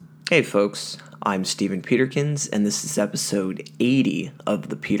Hey folks, I'm Stephen Peterkins, and this is episode 80 of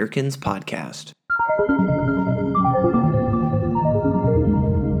the Peterkins Podcast.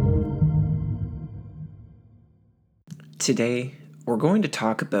 Today, we're going to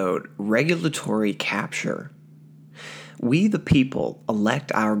talk about regulatory capture. We, the people,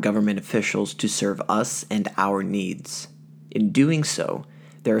 elect our government officials to serve us and our needs. In doing so,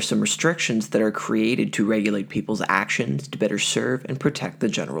 there are some restrictions that are created to regulate people's actions to better serve and protect the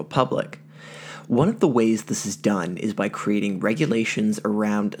general public. One of the ways this is done is by creating regulations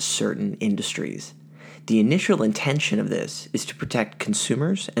around certain industries. The initial intention of this is to protect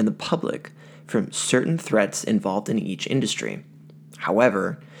consumers and the public from certain threats involved in each industry.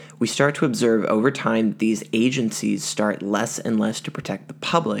 However, we start to observe over time that these agencies start less and less to protect the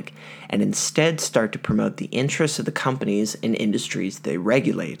public and instead start to promote the interests of the companies and industries they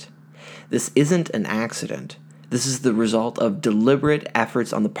regulate. This isn't an accident. This is the result of deliberate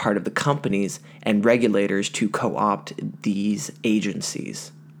efforts on the part of the companies and regulators to co-opt these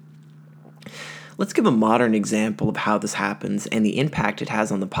agencies. Let's give a modern example of how this happens and the impact it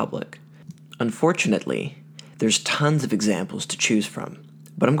has on the public. Unfortunately, there's tons of examples to choose from,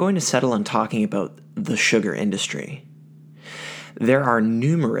 but I'm going to settle on talking about the sugar industry. There are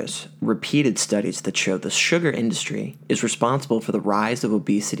numerous repeated studies that show the sugar industry is responsible for the rise of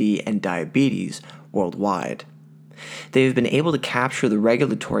obesity and diabetes worldwide. They have been able to capture the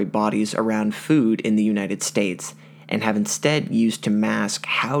regulatory bodies around food in the United States and have instead used to mask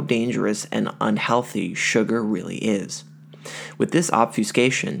how dangerous and unhealthy sugar really is. With this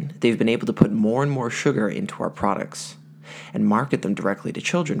obfuscation, they've been able to put more and more sugar into our products and market them directly to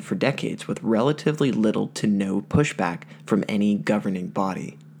children for decades with relatively little to no pushback from any governing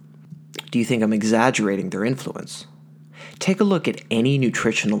body. Do you think I'm exaggerating their influence? Take a look at any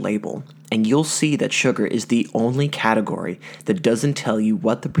nutritional label, and you'll see that sugar is the only category that doesn't tell you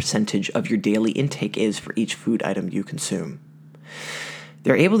what the percentage of your daily intake is for each food item you consume.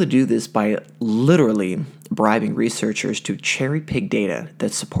 They're able to do this by literally bribing researchers to cherry-pick data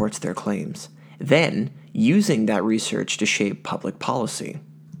that supports their claims, then using that research to shape public policy.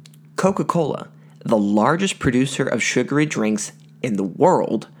 Coca-Cola, the largest producer of sugary drinks in the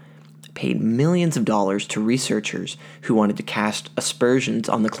world, paid millions of dollars to researchers who wanted to cast aspersions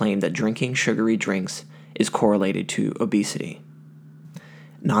on the claim that drinking sugary drinks is correlated to obesity.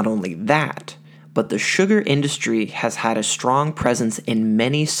 Not only that, but the sugar industry has had a strong presence in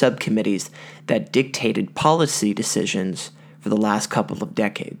many subcommittees that dictated policy decisions for the last couple of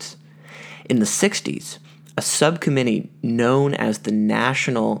decades. In the 60s, a subcommittee known as the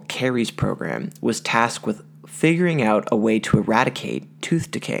National Caries Program was tasked with figuring out a way to eradicate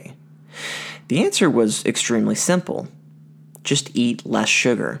tooth decay. The answer was extremely simple: just eat less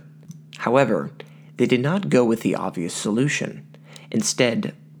sugar. However, they did not go with the obvious solution,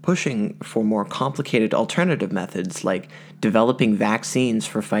 instead pushing for more complicated alternative methods like developing vaccines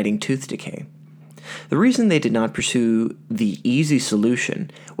for fighting tooth decay. The reason they did not pursue the easy solution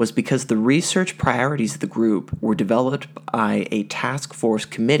was because the research priorities of the group were developed by a task force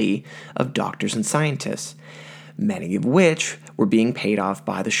committee of doctors and scientists, many of which were being paid off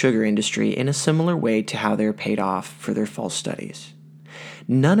by the sugar industry in a similar way to how they were paid off for their false studies.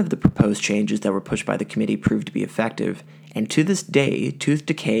 None of the proposed changes that were pushed by the committee proved to be effective, and to this day, tooth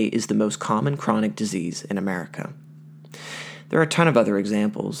decay is the most common chronic disease in America. There are a ton of other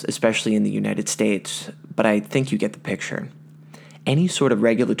examples, especially in the United States, but I think you get the picture. Any sort of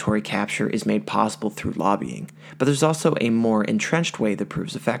regulatory capture is made possible through lobbying, but there's also a more entrenched way that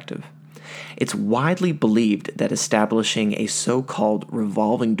proves effective. It's widely believed that establishing a so-called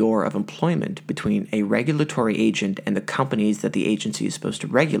revolving door of employment between a regulatory agent and the companies that the agency is supposed to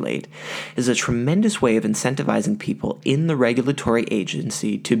regulate is a tremendous way of incentivizing people in the regulatory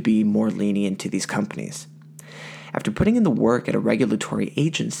agency to be more lenient to these companies. After putting in the work at a regulatory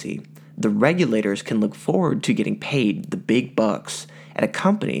agency, the regulators can look forward to getting paid the big bucks at a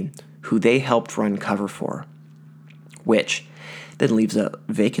company who they helped run cover for, which then leaves a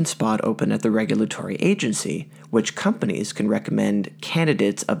vacant spot open at the regulatory agency, which companies can recommend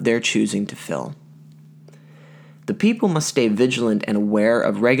candidates of their choosing to fill. The people must stay vigilant and aware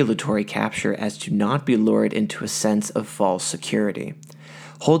of regulatory capture as to not be lured into a sense of false security.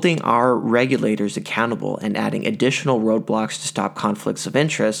 Holding our regulators accountable and adding additional roadblocks to stop conflicts of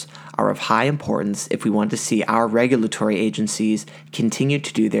interest are of high importance if we want to see our regulatory agencies continue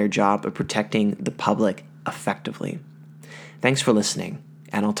to do their job of protecting the public effectively. Thanks for listening,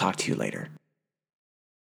 and I'll talk to you later.